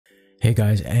Hey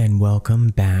guys, and welcome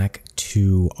back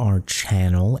to our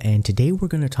channel. And today we're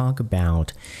going to talk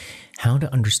about how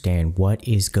to understand what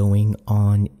is going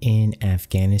on in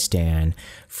Afghanistan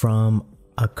from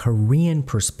a Korean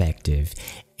perspective,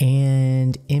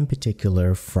 and in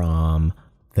particular from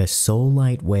the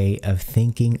Seoulite way of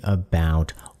thinking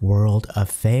about world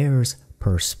affairs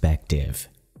perspective.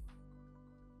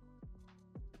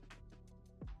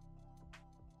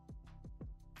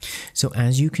 So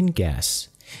as you can guess,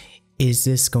 is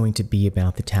this going to be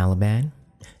about the Taliban?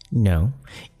 No.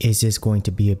 Is this going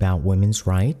to be about women's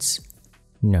rights?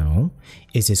 No.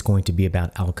 Is this going to be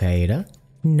about Al-Qaeda?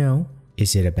 No.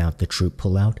 Is it about the troop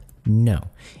pullout? No.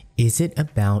 Is it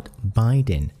about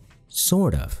Biden?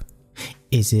 Sort of.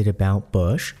 Is it about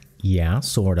Bush? Yeah,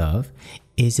 sort of.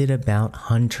 Is it about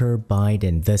Hunter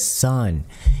Biden, the son?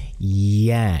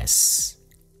 Yes.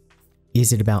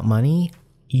 Is it about money?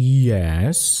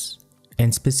 Yes.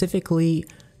 And specifically,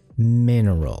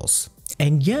 minerals.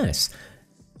 And yes,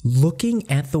 looking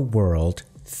at the world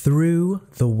through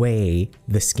the way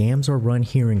the scams are run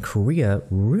here in Korea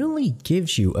really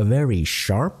gives you a very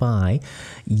sharp eye.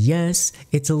 Yes,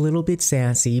 it's a little bit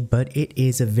sassy, but it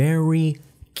is a very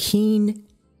keen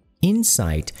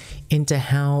insight into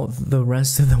how the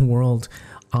rest of the world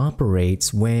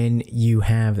operates when you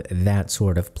have that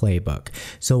sort of playbook.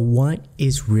 So what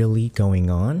is really going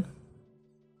on?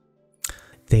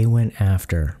 They went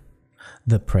after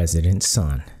the president's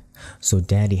son. So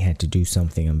daddy had to do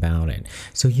something about it.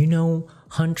 So you know,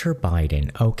 Hunter Biden,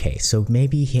 okay, so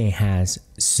maybe he has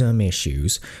some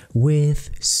issues with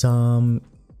some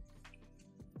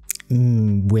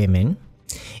women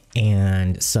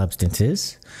and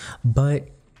substances, but,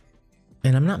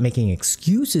 and I'm not making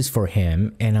excuses for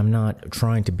him, and I'm not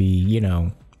trying to be, you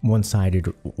know,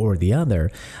 one-sided or the other,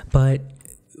 but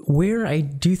where I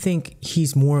do think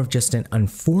he's more of just an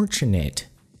unfortunate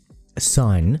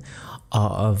son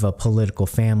of a political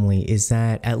family is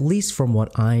that, at least from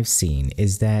what I've seen,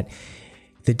 is that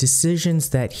the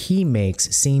decisions that he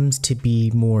makes seems to be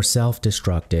more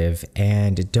self-destructive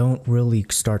and don't really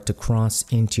start to cross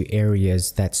into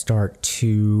areas that start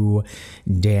to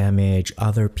damage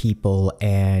other people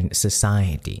and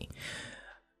society.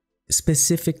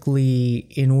 Specifically,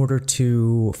 in order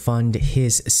to fund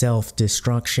his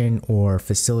self-destruction or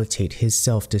facilitate his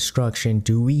self-destruction,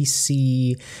 do we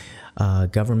see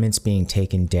governments being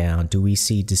taken down? Do we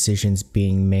see decisions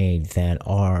being made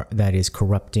that is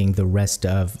corrupting the rest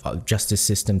of justice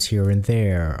systems here and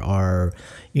there? Are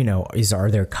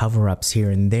there cover-ups here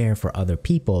and there for other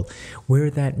people? Where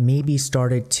that maybe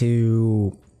started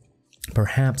to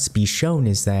perhaps be shown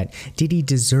is that, did he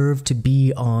deserve to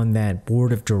be on that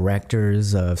board of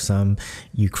directors of some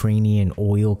Ukrainian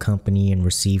oil company and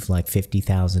receive like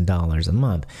 $50,000 a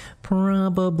month?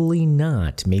 Probably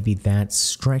not. Maybe that's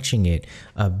stretching it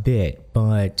a bit,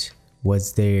 but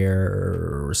was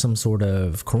there some sort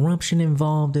of corruption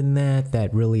involved in that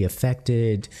really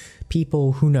affected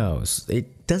people? Who knows?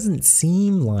 It doesn't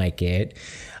seem like it,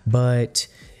 but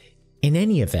in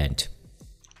any event,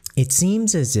 it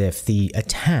seems as if the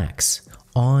attacks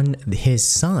on his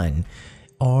son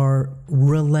are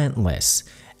relentless,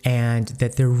 and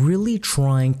that they're really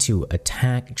trying to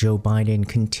attack Joe Biden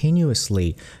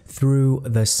continuously through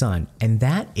the son. And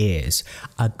that is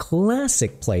a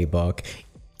classic playbook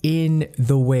in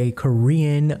the way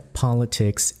Korean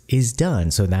politics is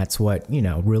done. So that's what,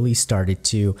 really started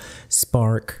to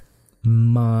spark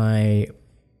my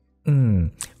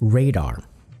radar.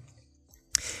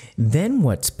 Then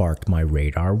what sparked my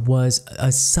radar was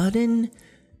a sudden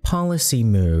policy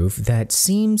move that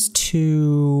seems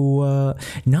to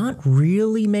not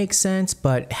really make sense,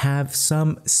 but have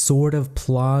some sort of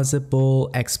plausible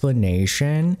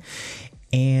explanation,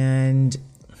 and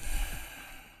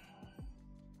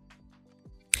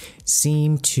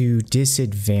seem to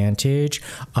disadvantage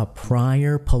a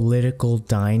prior political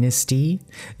dynasty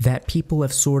that people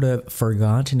have sort of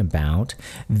forgotten about,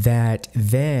 that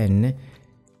then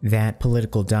that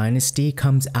political dynasty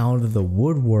comes out of the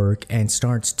woodwork and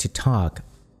starts to talk.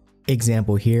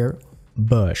 Example here,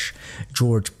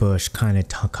 George Bush kind of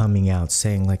coming out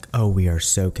saying like, oh, we are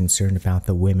so concerned about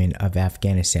the women of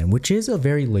Afghanistan, which is a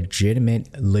very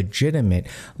legitimate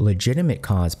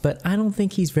cause, but I don't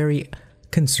think he's very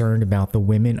concerned about the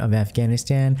women of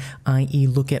Afghanistan, i.e.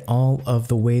 look at all of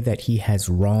the way that he has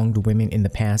wronged women in the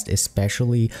past,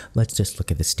 especially, let's just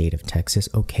look at the state of Texas.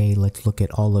 Okay, let's look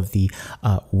at all of the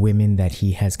women that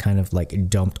he has kind of like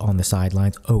dumped on the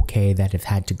sidelines, okay, that have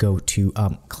had to go to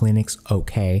clinics,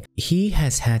 okay. He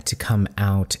has had to come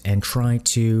out and try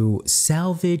to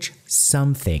salvage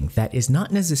something that is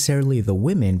not necessarily the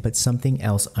women, but something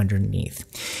else underneath.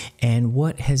 And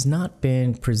what has not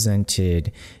been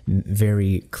presented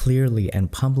very clearly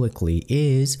and publicly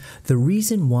is the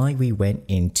reason why we went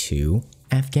into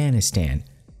Afghanistan.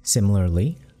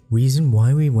 Similarly, reason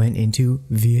why we went into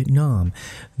Vietnam.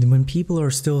 When people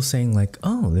are still saying like,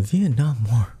 oh, the Vietnam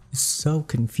War is so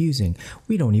confusing,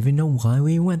 we don't even know why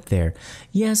we went there.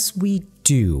 Yes, we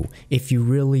do, if you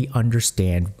really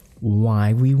understand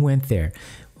why we went there.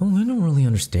 Well, we don't really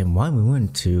understand why we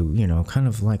went to, kind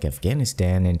of like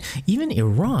Afghanistan and even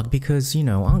Iraq, because,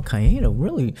 Al-Qaeda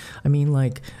really,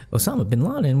 like Osama bin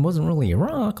Laden wasn't really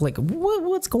Iraq. Like,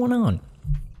 what's going on?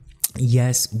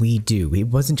 Yes, we do. It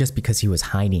wasn't just because he was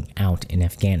hiding out in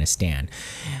Afghanistan.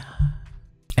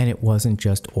 And it wasn't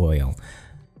just oil.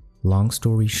 Long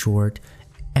story short,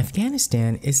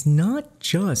 Afghanistan is not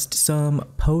just some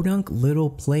podunk little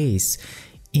place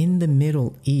in the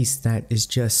Middle East that is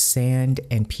just sand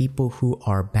and people who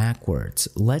are backwards.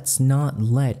 Let's not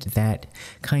let that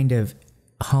kind of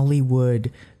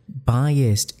Hollywood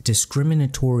biased,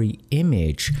 discriminatory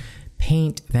image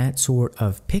paint that sort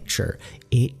of picture.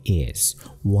 It is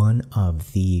one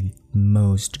of the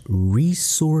most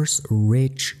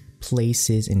resource-rich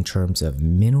places in terms of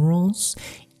minerals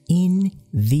in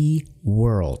the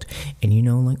world.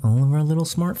 And like all of our little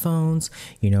smartphones,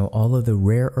 all of the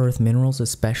rare earth minerals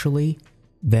especially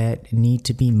that need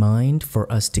to be mined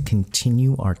for us to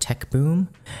continue our tech boom.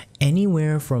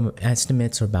 Anywhere from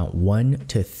estimates about $1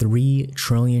 to $3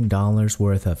 trillion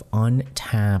worth of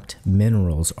untapped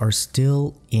minerals are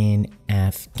still in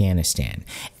Afghanistan.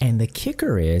 And the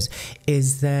kicker is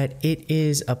that it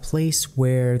is a place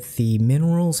where the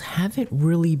minerals haven't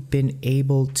really been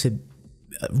able to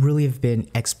really have been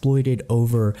exploited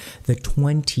over the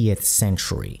 20th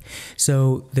century.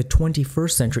 So the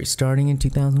 21st century, starting in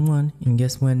 2001, and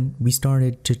guess when we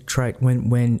started to try,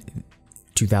 when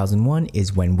 2001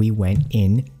 is when we went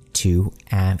into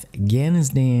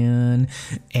Afghanistan.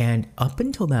 And up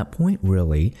until that point,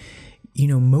 really,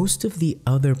 most of the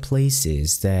other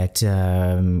places that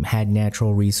had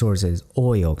natural resources,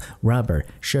 oil, rubber,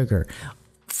 sugar,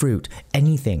 fruit,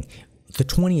 anything, the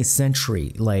 20th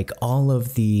century, like all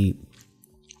of the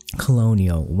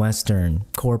colonial, Western,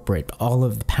 corporate, all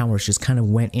of the powers just kind of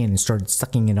went in and started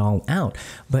sucking it all out.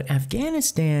 But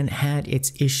Afghanistan had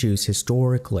its issues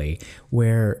historically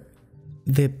where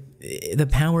the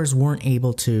powers weren't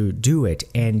able to do it.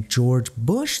 And George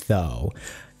Bush, though,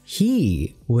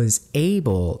 he was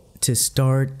able to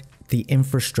start the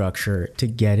infrastructure to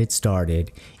get it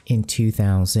started in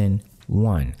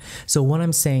 2001. So what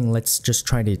I'm saying, let's just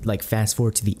try to like fast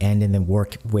forward to the end and then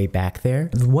work way back there.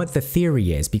 What the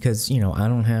theory is, because I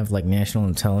don't have like national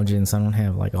intelligence, I don't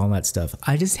have like all that stuff.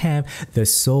 I just have the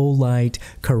Seoulite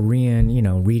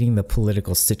Korean, reading the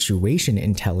political situation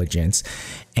intelligence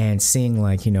and seeing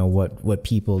like, what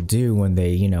people do when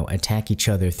they, attack each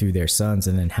other through their sons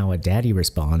and then how a daddy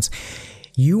responds.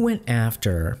 You went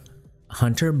after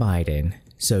Hunter Biden.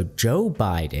 So Joe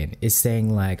Biden is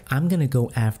saying like, I'm going to go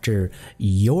after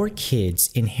your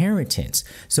kids' inheritance.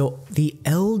 So the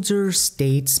elder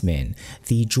statesmen,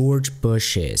 the George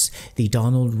Bushes, the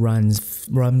Donald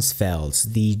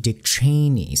Rumsfelds, the Dick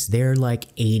Cheneys, they're like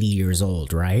 80 years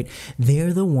old, right?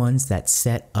 They're the ones that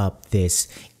set up this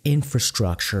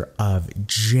infrastructure of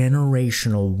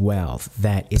generational wealth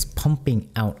that is pumping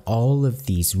out all of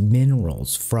these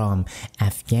minerals from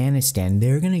Afghanistan.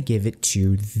 They're going to give it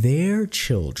to their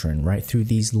children, right, through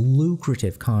these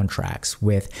lucrative contracts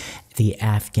with the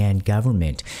Afghan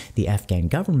government. The Afghan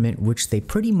government, which they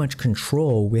pretty much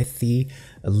control with the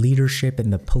leadership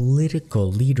and the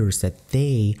political leaders that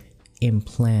they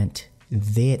implant,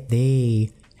 that they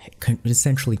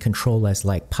essentially control as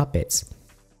like puppets.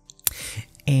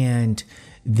 And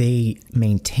they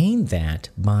maintain that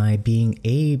by being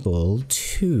able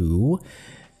to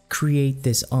create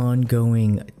this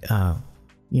ongoing,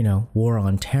 war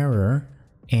on terror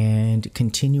and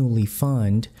continually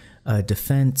fund a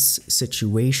defense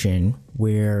situation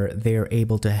where they're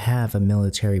able to have a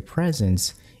military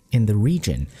presence in the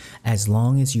region. As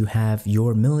long as you have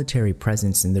your military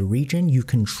presence in the region, you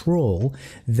control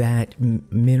that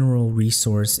mineral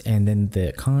resource and then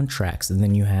the contracts, and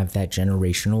then you have that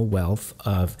generational wealth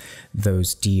of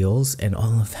those deals and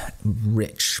all of that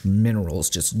rich minerals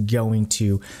just going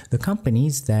to the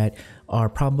companies that are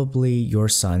probably your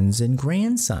sons and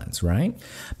grandsons, right?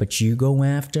 But you go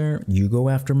after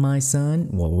my son.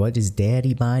 Well, what is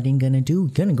Daddy Biden gonna do?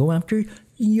 Gonna go after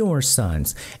your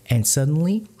sons. And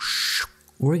suddenly,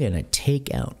 we're going to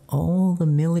take out all the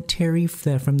military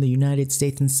from the United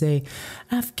States and say,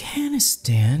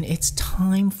 Afghanistan, it's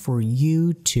time for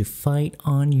you to fight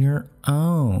on your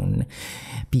own.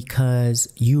 Because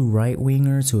you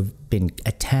right-wingers who have been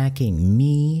attacking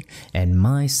me and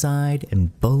my side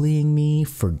and bullying me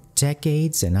for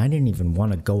decades, and I didn't even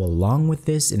want to go along with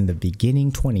this in the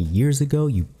beginning 20 years ago.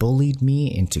 You bullied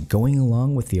me into going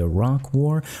along with the Iraq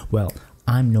War. Well,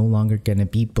 I'm no longer going to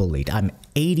be bullied. I'm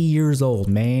 80 years old,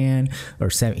 man.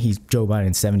 He's Joe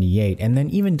Biden, 78. And then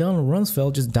even Donald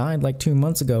Rumsfeld just died like 2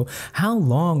 months ago. How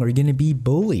long are you going to be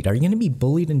bullied? Are you going to be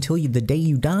bullied until the day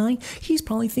you die? He's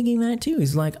probably thinking that too.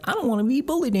 He's like, I don't want to be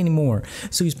bullied anymore.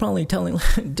 So he's probably telling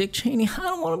Dick Cheney, I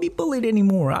don't want to be bullied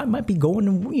anymore. I might be going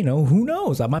to, who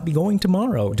knows? I might be going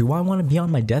tomorrow. Do I want to be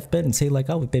on my deathbed and say like,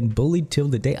 I've been bullied till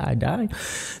the day I die?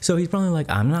 So he's probably like,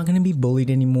 I'm not going to be bullied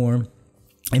anymore.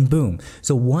 And boom.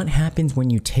 So what happens when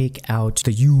you take out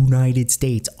the United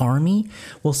States Army?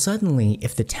 Well, suddenly,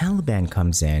 if the Taliban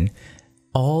comes in,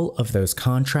 all of those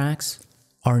contracts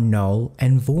are null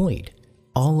and void.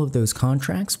 All of those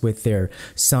contracts with their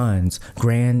sons,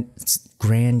 grandkids,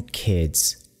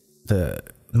 the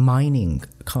mining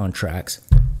contracts,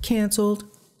 canceled,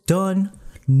 done.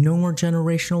 No more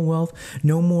generational wealth.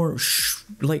 No more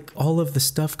like all of the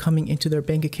stuff coming into their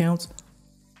bank accounts.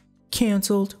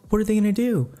 Canceled. What are they going to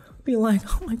do? Be like,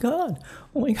 oh my God,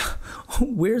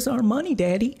 where's our money,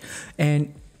 Daddy?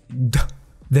 And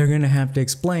they're going to have to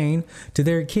explain to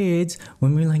their kids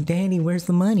when we're like, Daddy, where's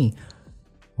the money?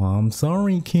 Well, I'm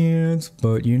sorry, kids,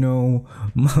 but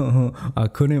I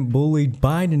couldn't bully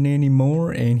Biden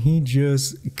anymore and he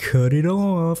just cut it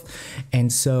off.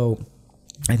 And so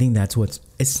I think that's what's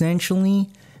essentially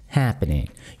happening.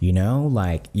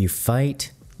 Like you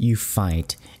fight,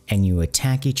 and you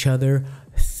attack each other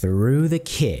through the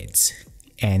kids.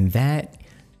 And that,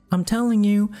 I'm telling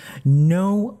you,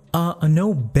 no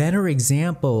better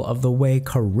example of the way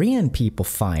Korean people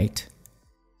fight.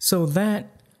 So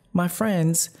that, my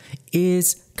friends,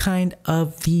 is kind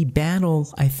of the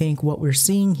battle, I think, what we're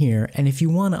seeing here. And if you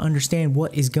want to understand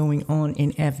what is going on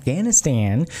in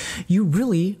Afghanistan,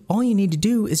 all you need to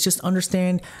do is just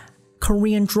understand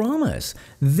Korean dramas.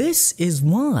 This is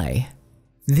why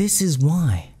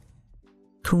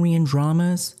Korean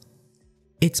dramas,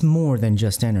 it's more than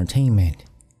just entertainment.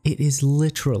 It is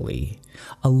literally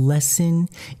a lesson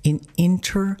in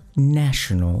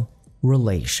international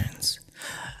relations.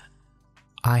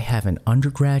 I have an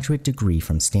undergraduate degree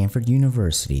from Stanford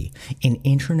University in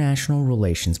international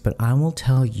relations, but I will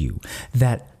tell you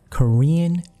that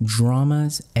Korean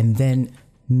dramas and then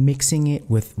mixing it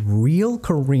with real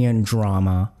Korean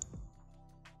drama,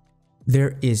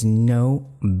 there is no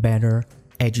better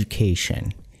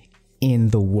education in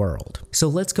the world. So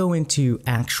let's go into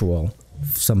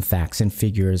some facts and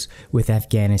figures with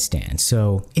Afghanistan.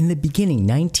 So in the beginning,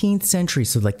 19th century,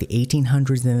 so like the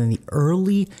 1800s, and then the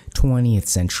early 20th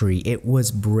century, it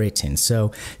was Britain.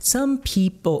 So some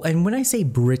people, and when I say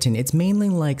Britain, it's mainly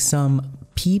like some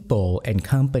people and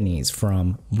companies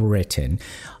from Britain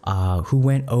who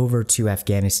went over to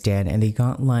Afghanistan, and they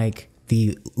got like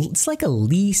it's like a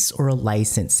lease or a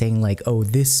license saying like, oh,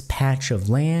 this patch of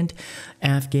land,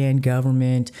 Afghan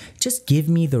government, just give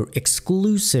me the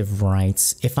exclusive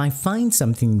rights. If I find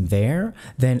something there,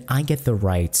 then I get the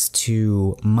rights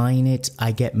to mine it.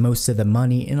 I get most of the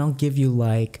money and I'll give you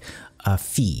like a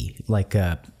fee, like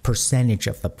a percentage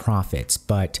of the profits,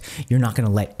 but you're not going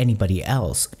to let anybody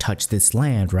else touch this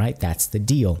land, right? That's the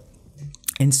deal.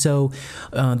 And so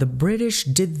the British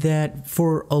did that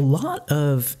for a lot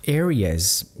of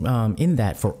areas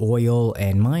for oil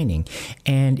and mining.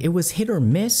 And it was hit or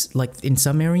miss. Like in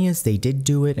some areas they did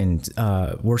do it and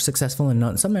were successful, and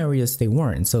in some areas they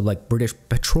weren't. And so like British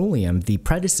Petroleum, the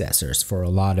predecessors for a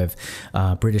lot of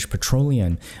British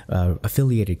Petroleum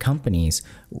affiliated companies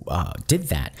did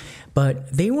that.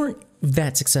 But they weren't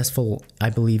that successful, I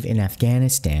believe, in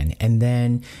Afghanistan. And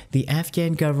then the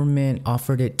Afghan government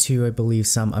offered it to, I believe,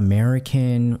 some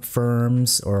American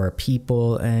firms or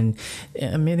people. And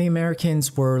I mean, the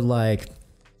Americans were like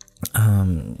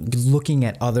looking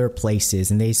at other places,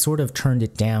 and they sort of turned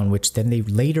it down, which then they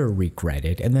later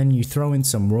regretted. And then you throw in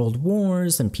some world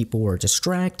wars and people were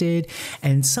distracted,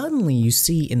 and suddenly you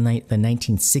see in the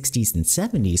 1960s and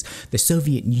 70s the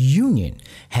Soviet Union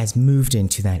has moved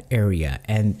into that area,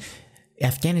 and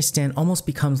Afghanistan almost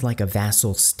becomes like a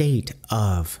vassal state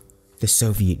of the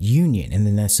Soviet Union. And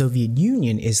then the Soviet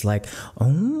Union is like,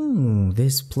 oh,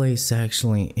 this place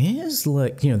actually is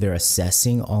like, you know, they're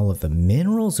assessing all of the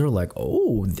minerals. They're like,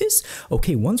 oh, this,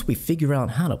 okay, once we figure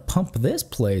out how to pump this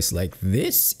place, like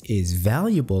this is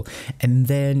valuable. And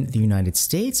then the United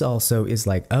States also is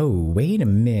like, oh, wait a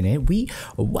minute,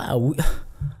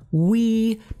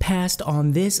 we passed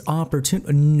on this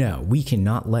opportunity. No, we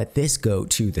cannot let this go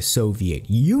to the Soviet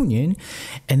Union.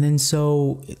 And then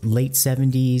so late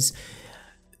 70s,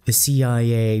 the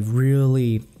CIA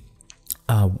really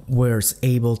was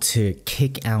able to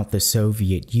kick out the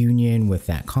Soviet Union with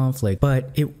that conflict. But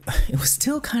it was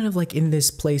still kind of like in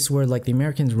this place where like the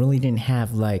Americans really didn't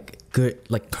have like good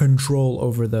like control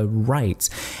over the rights.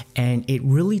 And it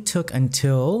really took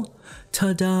until,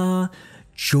 ta-da,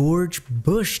 George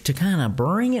Bush to kind of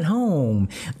bring it home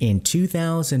in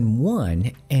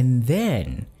 2001, and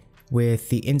then with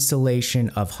the installation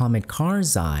of Hamid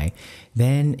Karzai,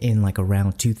 then in like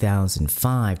around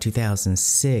 2005,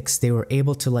 2006, they were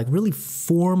able to like really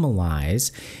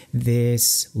formalize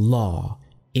this law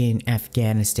in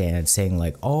Afghanistan, saying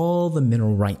like all the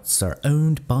mineral rights are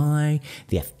owned by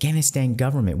the Afghanistan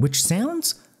government, which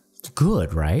sounds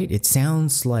good, right? It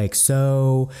sounds like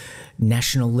so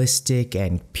nationalistic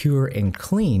and pure and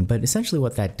clean, but essentially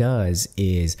what that does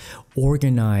is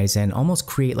organize and almost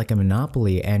create like a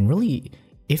monopoly. And really,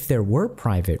 if there were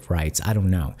private rights, I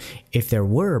don't know, if there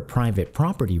were private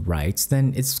property rights,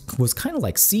 then it was kind of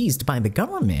like seized by the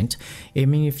government. I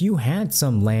mean, if you had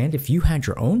some land, if you had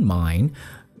your own mine,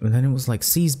 then it was like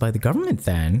seized by the government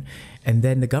then. And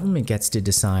then the government gets to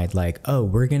decide like, oh,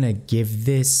 we're gonna give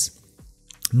this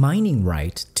mining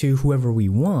right to whoever we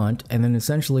want, and then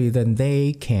essentially then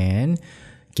they can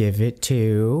give it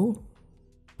to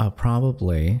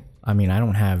probably, I mean, I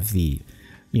don't have the,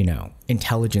 you know,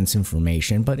 intelligence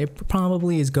information, but it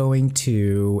probably is going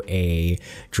to a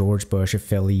George Bush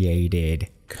affiliated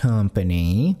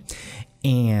company,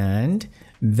 and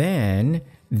then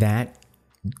that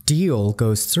deal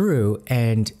goes through,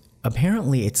 and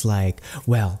apparently it's like,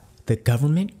 well, the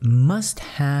government must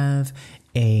have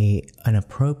an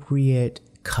appropriate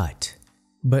cut,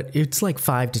 but it's like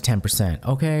 5 to 10%.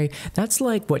 Okay, that's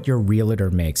like what your realtor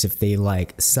makes if they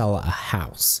like sell a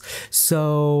house.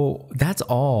 So that's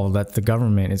all that the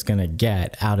government is gonna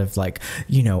get out of like,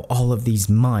 you know, all of these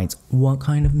mines. What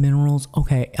kind of minerals?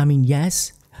 Okay, I mean,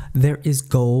 yes, there is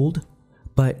gold,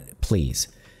 but please,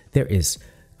 there is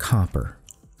copper,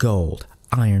 gold,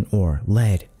 iron ore,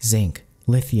 lead, zinc,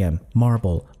 lithium,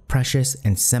 marble, precious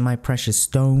and semi-precious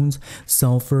stones,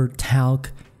 sulfur,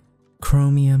 talc,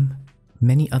 chromium,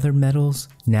 many other metals,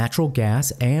 natural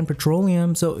gas, and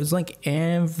petroleum. So it's like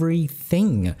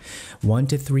everything. $1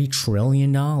 to $3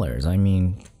 trillion. I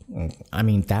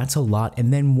mean, that's a lot.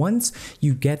 And then once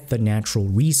you get the natural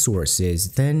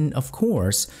resources, then of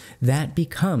course that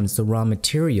becomes the raw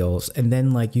materials. And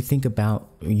then like you think about,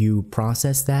 you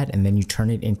process that and then you turn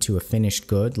it into a finished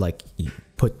good, like you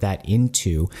put that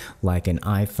into like an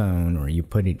iPhone, or you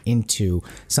put it into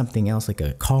something else like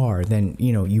a car, then,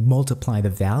 you know, you multiply the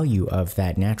value of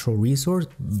that natural resource.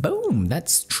 Boom,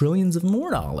 that's trillions of more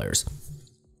dollars.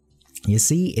 You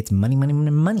see, it's money, money,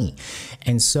 money, money.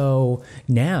 And so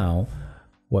now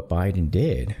what Biden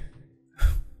did,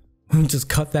 just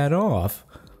cut that off.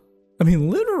 I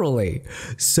mean, literally.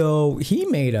 So he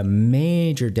made a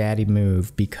major daddy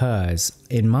move because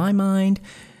in my mind,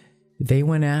 they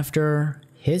went after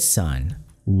his son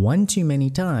one too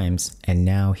many times, and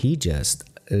now he just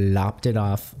lopped it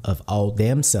off of all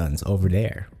them sons over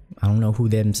there. I don't know who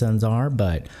them sons are,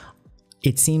 but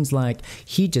it seems like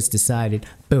he just decided,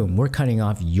 boom, we're cutting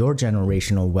off your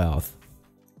generational wealth.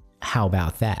 How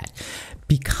about that?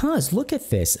 Because look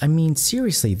at this. I mean,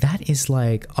 seriously, that is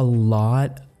like a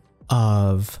lot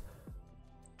of,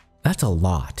 that's a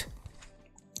lot.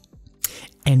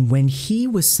 And when he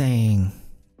was saying,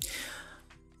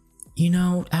 you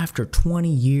know, after 20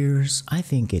 years, I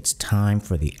think it's time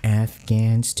for the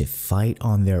Afghans to fight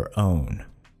on their own.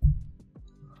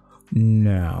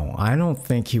 No, I don't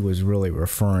think he was really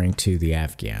referring to the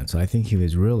Afghans. I think he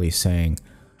was really saying,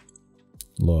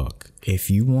 look, if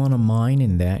you want to mine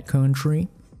in that country,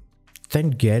 then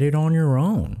get it on your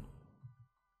own.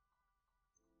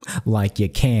 Like you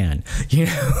can, you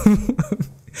know?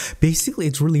 Basically,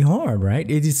 it's really hard, right?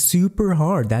 It is super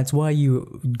hard. That's why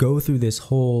you go through this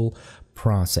whole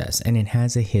process, and it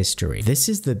has a history. This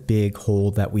is the big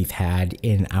hole that we've had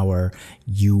in our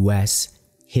US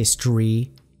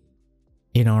history,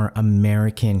 in our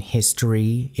American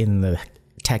history, in the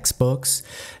textbooks,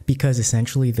 because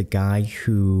essentially the guy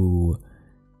who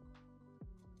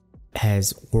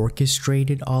has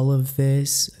orchestrated all of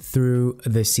this through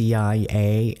the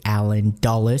CIA, Alan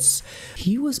Dulles.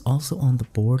 He was also on the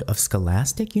board of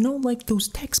Scholastic, you know, like those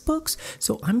textbooks.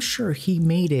 So I'm sure he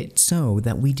made it so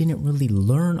that we didn't really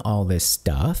learn all this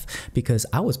stuff, because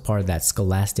I was part of that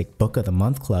Scholastic Book of the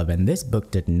Month Club, and this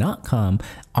book did not come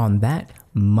on that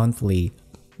monthly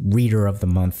Reader of the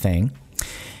Month thing.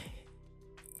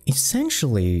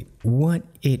 Essentially, what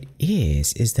it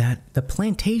is that the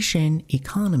plantation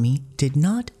economy did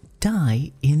not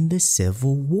die in the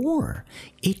Civil War.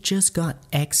 It just got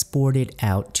exported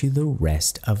out to the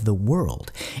rest of the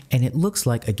world. And it looks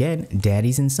like, again,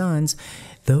 daddies and sons,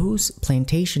 those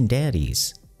plantation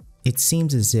daddies, it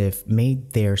seems as if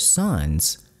made their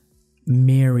sons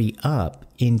marry up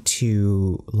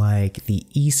into like the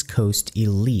East Coast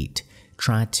elite,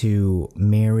 try to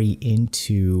marry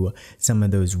into some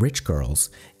of those rich girls,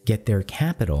 get their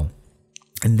capital,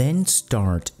 and then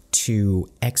start to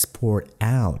export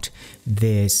out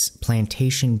this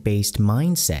plantation-based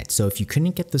mindset. So if you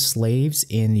couldn't get the slaves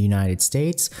in the United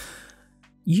States,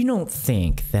 you don't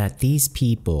think that these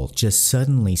people just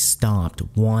suddenly stopped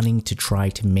wanting to try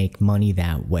to make money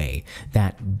that way,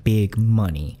 that big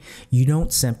money. You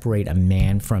don't separate a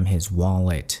man from his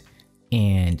wallet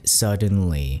and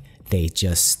suddenly they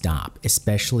just stop,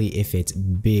 especially if it's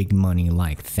big money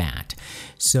like that.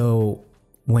 So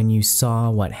when you saw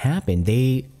what happened,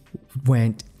 they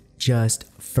went just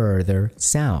further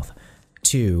south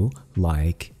to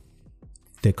like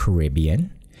the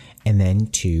Caribbean, and then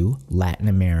to Latin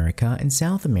America and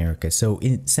South America. So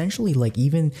essentially, like,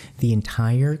 even the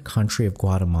entire country of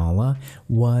Guatemala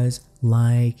was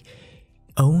like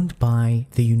owned by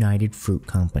the United Fruit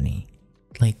Company.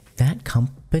 Like, that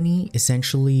company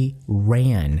essentially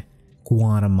ran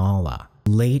Guatemala.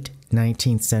 Late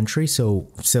 19th century, so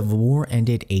Civil War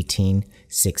ended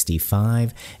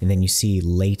 1865, and then you see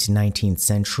late 19th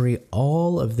century,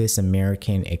 all of this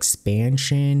American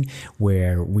expansion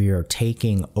where we are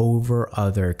taking over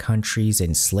other countries,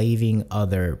 enslaving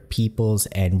other peoples,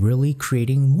 and really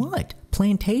creating what?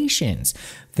 Plantations.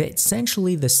 That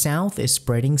essentially the South is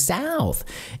spreading south.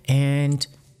 And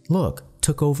look,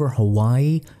 took over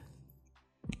Hawaii,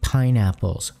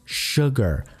 pineapples,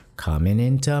 sugar, coming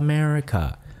into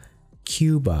America,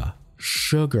 Cuba,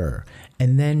 sugar,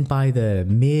 and then by the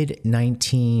mid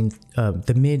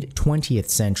 20th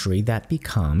century, that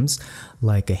becomes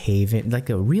like a haven,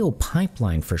 like a real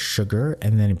pipeline for sugar,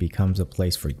 and then it becomes a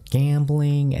place for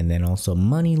gambling, and then also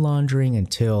money laundering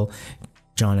until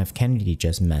John F. Kennedy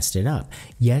just messed it up.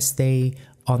 Yes, they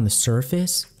on the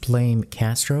surface blame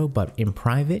Castro, but in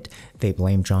private they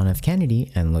blame John F.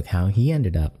 Kennedy, and look how he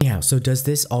ended up. Yeah, so does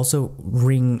this also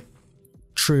ring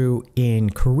true in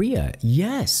Korea?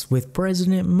 Yes, with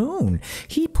President Moon.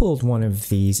 He pulled one of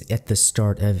these at the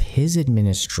start of his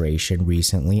administration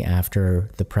recently after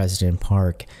the President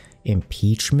Park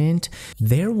impeachment.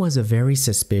 There was a very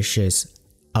suspicious,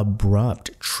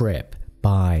 abrupt trip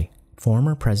by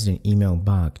former President Lee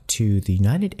Myung-bak to the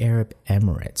United Arab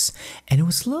Emirates. And it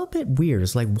was a little bit weird.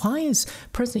 It's like, why is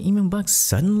President Lee Myung-bak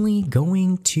suddenly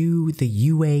going to the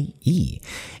UAE?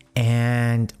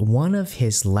 And one of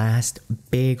his last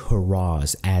big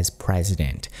hurrahs as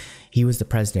president, he was the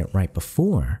president right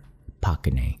before Park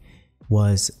Geun-hye,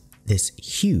 was this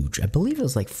huge, I believe it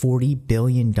was like $40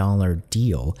 billion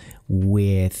deal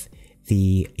with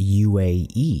the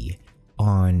UAE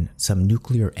on some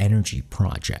nuclear energy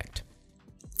project.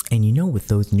 And you know, with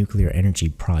those nuclear energy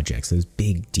projects, those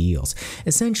big deals,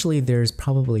 essentially there's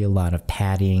probably a lot of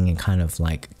padding and kind of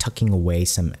like tucking away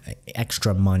some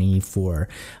extra money for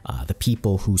the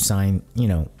people who sign, you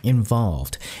know,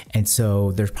 involved. And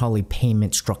so there's probably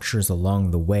payment structures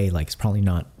along the way, like it's probably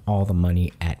not all the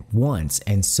money at once.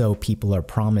 And so people are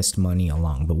promised money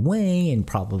along the way, and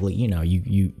probably, you know,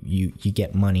 you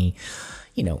get money,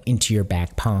 you know, into your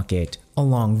back pocket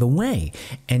along the way.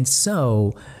 And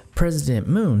so President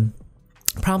Moon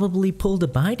probably pulled a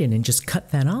Biden and just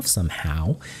cut that off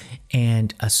somehow,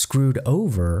 and screwed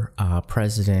over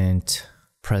President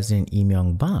Lee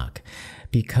Myung-bak,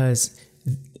 because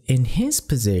in his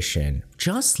position,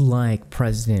 just like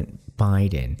President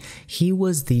Biden, he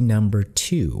was the number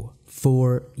 2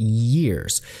 for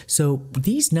years. So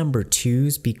these number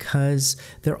 2s, because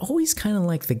they're always kind of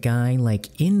like the guy like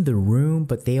in the room,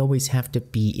 but they always have to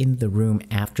be in the room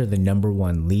after the number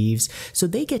 1 leaves. So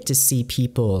they get to see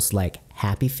people's like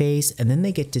happy face, and then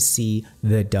they get to see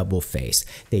the double face.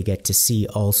 They get to see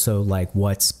also like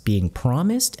what's being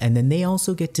promised, and then they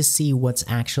also get to see what's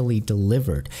actually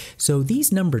delivered. So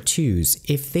these number twos,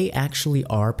 if they actually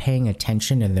are paying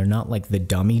attention and they're not like the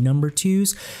dummy number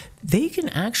twos, they can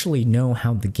actually know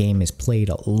how the game is played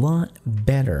a lot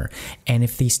better. And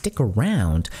if they stick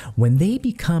around, when they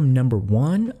become number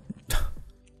one,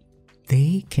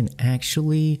 they can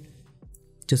actually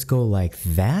just go like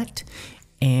that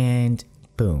and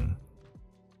boom,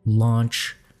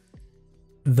 launch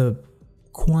the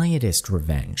quietest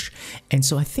revenge. And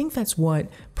so I think that's what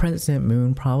President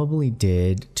Moon probably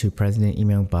did to President Lee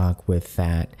Myung-bak with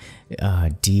that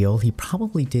deal. He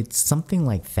probably did something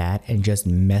like that and just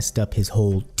messed up his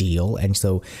whole deal. And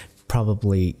so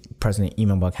probably President Lee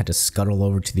Myung-bak had to scuttle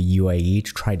over to the UAE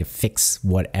to try to fix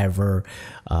whatever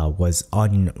was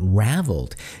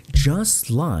unraveled. Just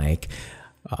like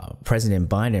President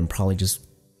Biden probably just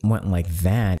went like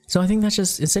that. So I think that's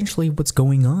just essentially what's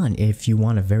going on. If you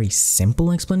want a very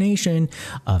simple explanation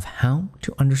of how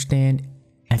to understand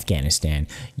Afghanistan,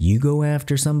 you go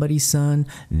after somebody's son,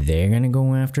 they're gonna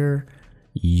go after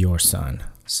your son.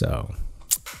 So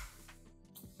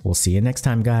we'll see you next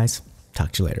time, guys.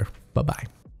 Talk to you later. Bye-bye.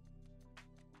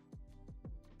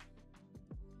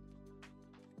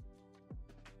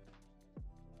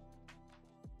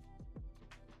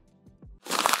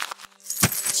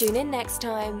 Tune in next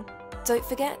time. Don't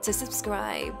forget to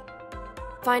subscribe.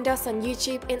 Find us on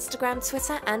YouTube, Instagram,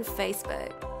 Twitter, and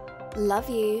Facebook. Love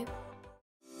you.